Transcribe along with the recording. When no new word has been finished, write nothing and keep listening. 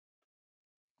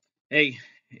Hey,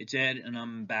 it's Ed, and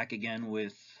I'm back again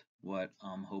with what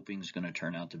I'm hoping is going to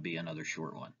turn out to be another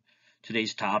short one.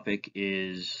 Today's topic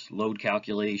is load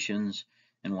calculations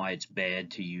and why it's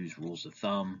bad to use rules of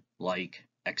thumb like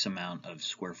X amount of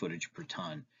square footage per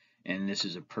ton. And this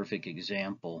is a perfect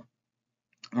example,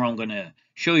 or I'm going to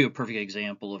show you a perfect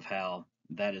example of how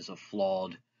that is a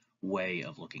flawed way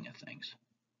of looking at things.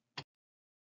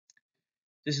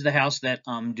 This is the house that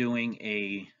I'm doing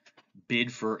a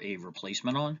bid for a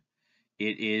replacement on.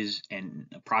 It is an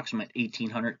approximate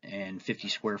 1,850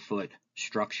 square foot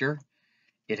structure.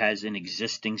 It has an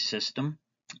existing system.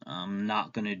 I'm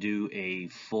not going to do a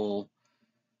full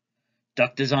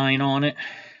duct design on it.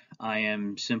 I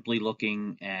am simply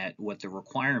looking at what the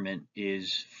requirement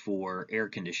is for air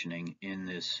conditioning in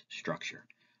this structure.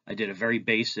 I did a very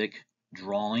basic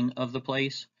drawing of the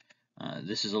place.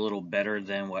 This is a little better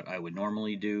than what I would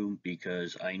normally do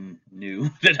because I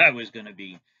knew that I was going to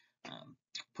be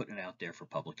putting it out there for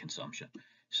public consumption.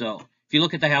 So if you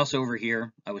look at the house over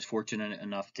here, I was fortunate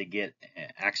enough to get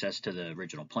access to the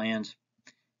original plans.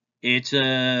 It's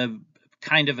a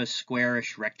kind of a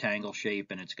squarish rectangle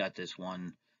shape, and it's got this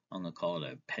one, I'm going to call it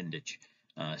a appendage,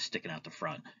 sticking out the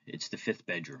front. It's the 5th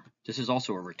bedroom. This is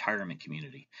also a retirement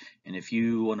community. And if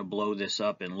you want to blow this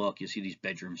up and look, you see these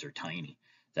bedrooms are tiny.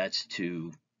 That's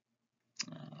to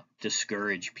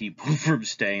discourage people from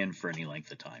staying for any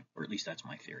length of time, or at least that's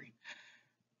my theory.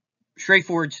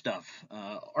 Straightforward stuff.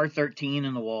 R13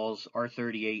 in the walls,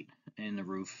 R38 in the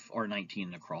roof, R19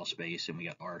 in the crawl space, and we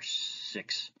got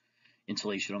R6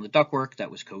 insulation on the ductwork. That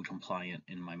was code compliant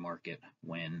in my market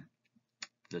when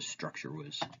the structure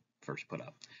was first put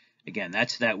up. Again,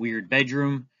 that's that weird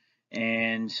bedroom,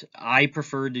 and I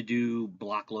prefer to do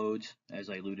block loads, as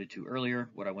I alluded to earlier.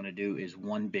 What I want to do is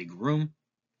one big room.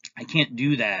 I can't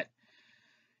do that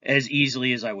as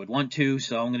easily as I would want to,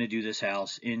 so I'm going to do this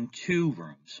house in 2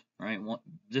 rooms. Right,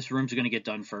 this room's going to get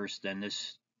done first, then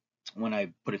this when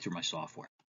I put it through my software.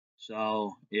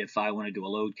 So if I want to do a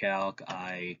load calc,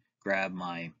 I grab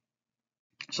my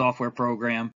software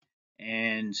program,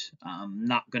 and I'm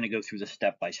not going to go through the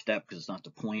step by step because it's not the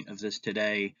point of this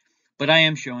today. But I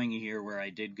am showing you here where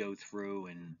I did go through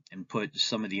and put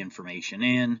some of the information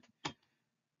in.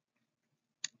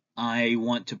 I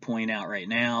want to point out right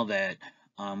now that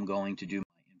I'm going to do my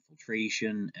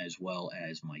infiltration as well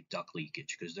as my duct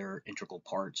leakage because they're integral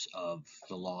parts of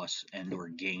the loss and or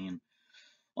gain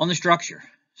on the structure.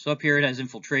 So up here it has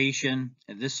infiltration.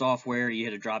 In this software, you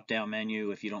hit a drop-down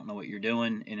menu if you don't know what you're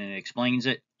doing, and it explains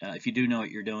it. If you do know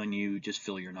what you're doing, you just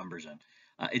fill your numbers in.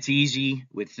 It's easy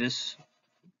with this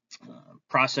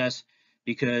process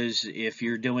because if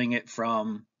you're doing it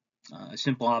from a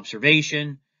simple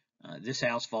observation, this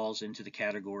house falls into the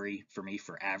category for me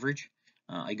for average.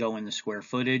 I go in the square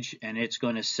footage, and it's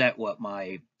going to set what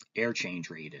my air change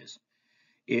rate is.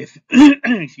 If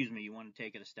excuse me, you want to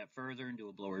take it a step further and do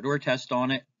a blower door test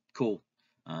on it, cool.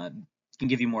 Can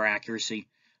give you more accuracy.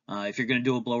 If you're going to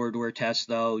do a blower door test,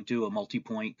 though, do a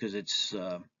multi-point because it's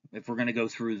if we're going to go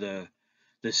through well,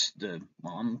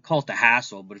 I'm gonna call it the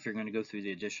hassle, but if you're going to go through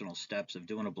the additional steps of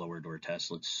doing a blower door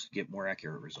test, let's get more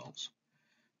accurate results.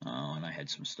 And I had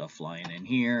some stuff flying in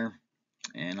here,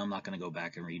 and I'm not going to go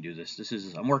back and redo this.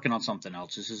 I'm working on something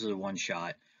else. This is a one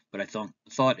shot, but I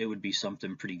thought it would be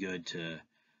something pretty good to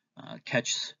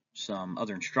catch some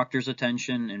other instructors'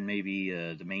 attention and maybe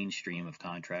the mainstream of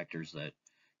contractors that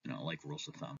like rules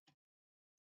of thumb.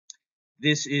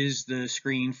 This is the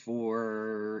screen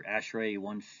for ASHRAE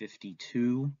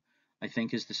 152, I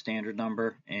think is the standard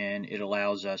number, and it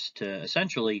allows us to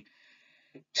essentially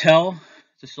tell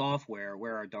the software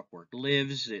where our ductwork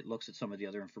lives. It looks at some of the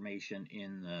other information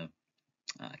in the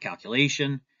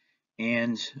calculation,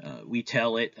 and we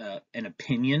tell it an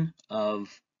opinion of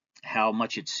how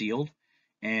much it's sealed,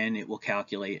 and it will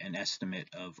calculate an estimate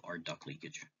of our duct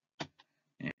leakage.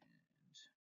 And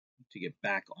to get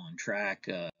back on track,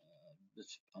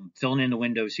 I'm filling in the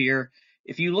windows here.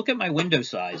 If you look at my window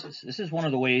sizes, this is one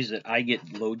of the ways that I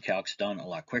get load calcs done a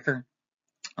lot quicker,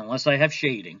 unless I have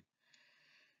shading.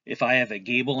 If I have a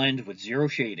gable end with 0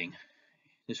 shading,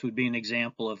 this would be an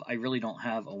example of I really don't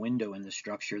have a window in the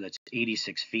structure that's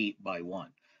 86 feet by 1,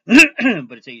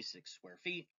 but it's 86 square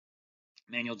feet.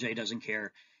 Manual J doesn't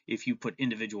care if you put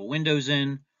individual windows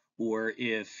in or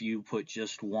if you put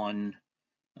just one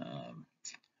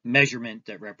measurement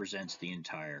that represents the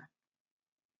entire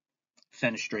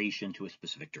fenestration to a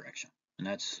specific direction. And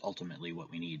that's ultimately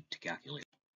what we need to calculate.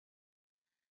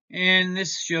 And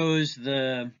this shows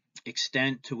the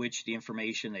extent to which the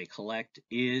information they collect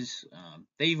is.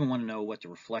 They even want to know what the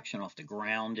reflection off the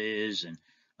ground is and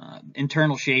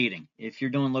Internal shading. If you're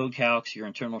doing load calcs, your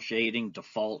internal shading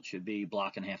default should be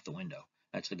blocking half the window.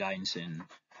 That's the guidance in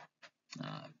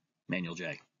Manual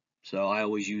J. So I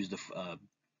always use the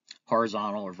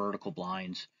horizontal or vertical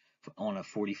blinds on a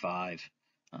 45,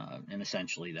 and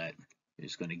essentially that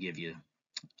is going to give you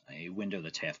a window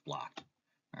that's half blocked.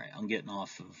 All right, I'm getting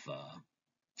off of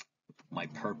my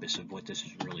purpose of what this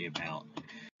is really about.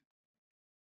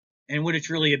 And what it's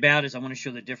really about is I want to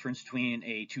show the difference between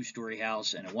a 2-story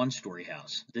house and a 1-story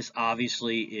house. This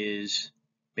obviously is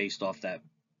based off that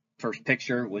first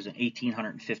picture, was an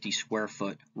 1,850 square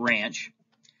foot ranch.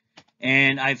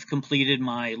 And I've completed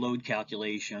my load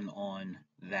calculation on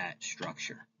that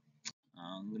structure.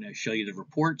 I'm going to show you the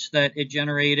reports that it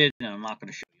generated, and I'm not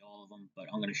going to show you all of them, but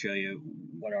I'm going to show you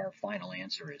what our final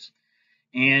answer is.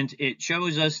 And it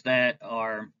shows us that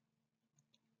our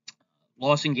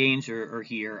loss and gains are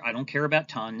here. I don't care about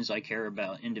tons. I care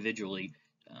about individually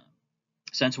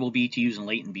sensible BTUs and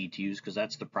latent BTUs, because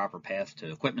that's the proper path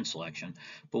to equipment selection.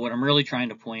 But what I'm really trying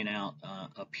to point out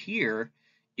up here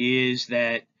is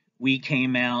that we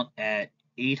came out at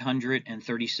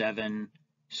 837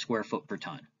 square foot per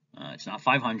ton. It's not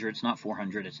 500, it's not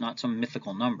 400, it's not some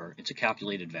mythical number, it's a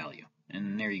calculated value.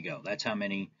 And there you go. That's how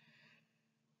many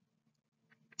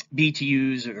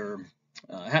BTUs, or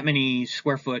how many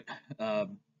square foot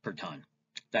per ton.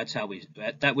 That's how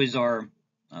that was our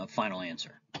final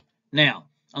answer. Now,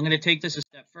 I'm going to take this a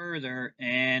step further,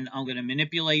 and I'm going to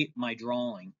manipulate my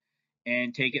drawing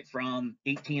and take it from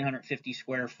 1,850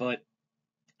 square foot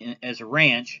as a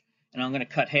ranch, and I'm going to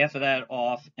cut half of that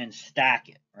off and stack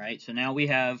it, right? So now we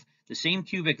have the same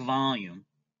cubic volume,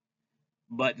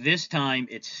 but this time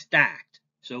it's stacked.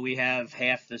 So we have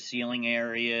half the ceiling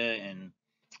area, and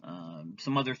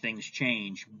some other things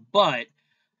change, but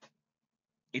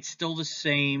it's still the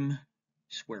same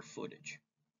square footage.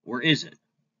 Or is it?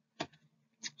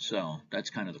 So that's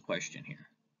kind of the question here.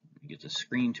 Get the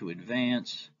screen to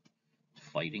advance. It's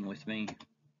fighting with me.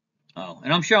 Oh,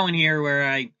 and I'm showing here where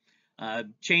I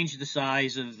changed the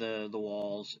size of the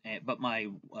walls, but my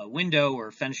window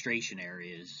or fenestration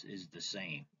area is the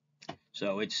same.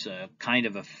 So it's kind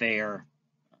of a fair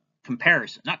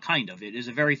comparison. Not kind of, it is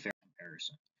a very fair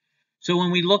comparison. So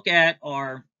when we look at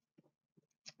our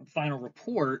final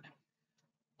report,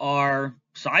 our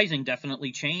sizing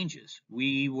definitely changes.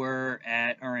 We were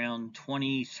at around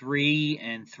 23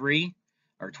 and 3,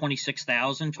 or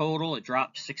 26,000 total. It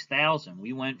dropped 6,000.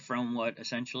 We went from what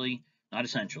essentially, not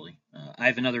essentially, I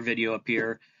have another video up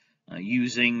here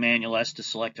using Manual S to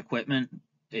select equipment.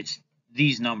 It's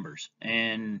these numbers,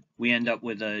 and we end up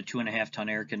with a 2.5 ton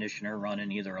air conditioner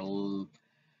running either a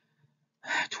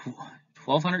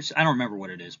 1,200, I don't remember what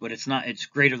it is, but it's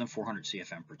greater than 400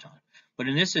 CFM per ton. But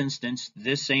in this instance,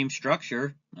 this same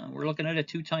structure, we're looking at a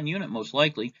 2-ton unit most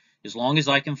likely, as long as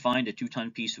I can find a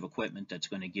 2-ton piece of equipment that's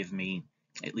going to give me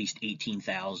at least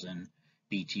 18,000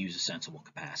 BTUs of sensible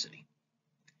capacity.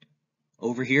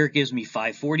 Over here, it gives me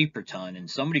 540 per ton, and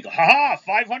somebody goes, ha,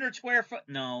 500 square foot.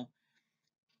 No.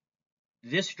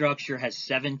 This structure has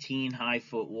 17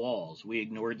 high-foot walls. We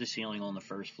ignored the ceiling on the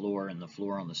first floor and the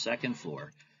floor on the second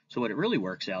floor. So what it really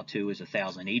works out to is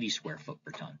 1,080 square foot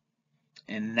per ton.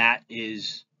 And that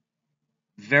is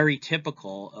very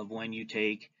typical of when you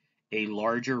take a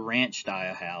larger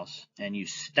ranch-style house and you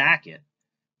stack it,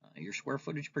 your square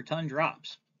footage per ton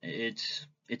drops. It's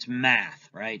math,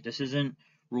 right? This isn't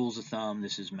rules of thumb,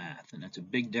 this is math. And that's a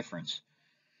big difference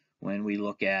when we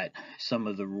look at some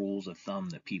of the rules of thumb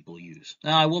that people use.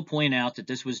 Now, I will point out that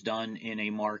this was done in a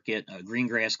market, a green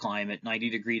grass climate,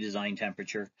 90-degree design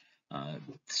temperature.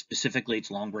 Specifically, it's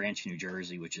Long Branch, New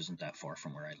Jersey, which isn't that far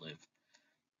from where I live.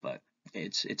 But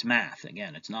it's math.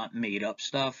 Again, it's not made up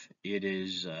stuff. It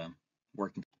is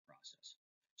working through the process.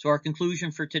 So our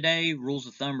conclusion for today, rules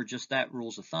of thumb are just that,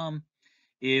 rules of thumb.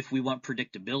 If we want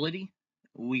predictability,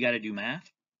 we got to do math.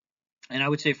 And I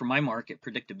would say for my market,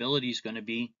 predictability is going to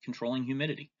be controlling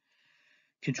humidity.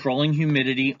 Controlling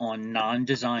humidity on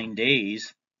non-design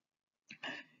days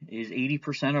is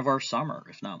 80% of our summer,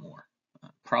 if not more.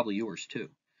 Probably yours too.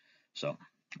 So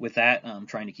with that, I'm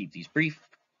trying to keep these brief.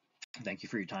 Thank you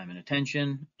for your time and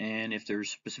attention. And if there's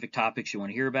specific topics you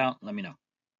want to hear about, let me know.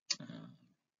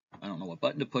 I don't know what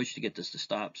button to push to get this to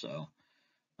stop, so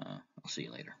I'll see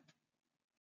you later.